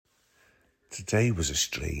Today was a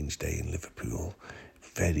strange day in Liverpool.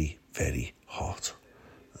 Very, very hot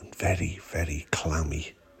and very, very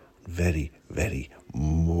clammy. Very, very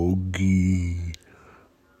muggy.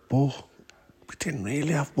 But we didn't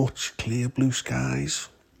really have much clear blue skies.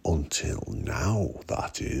 Until now,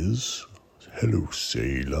 that is. Hello,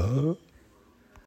 sailor.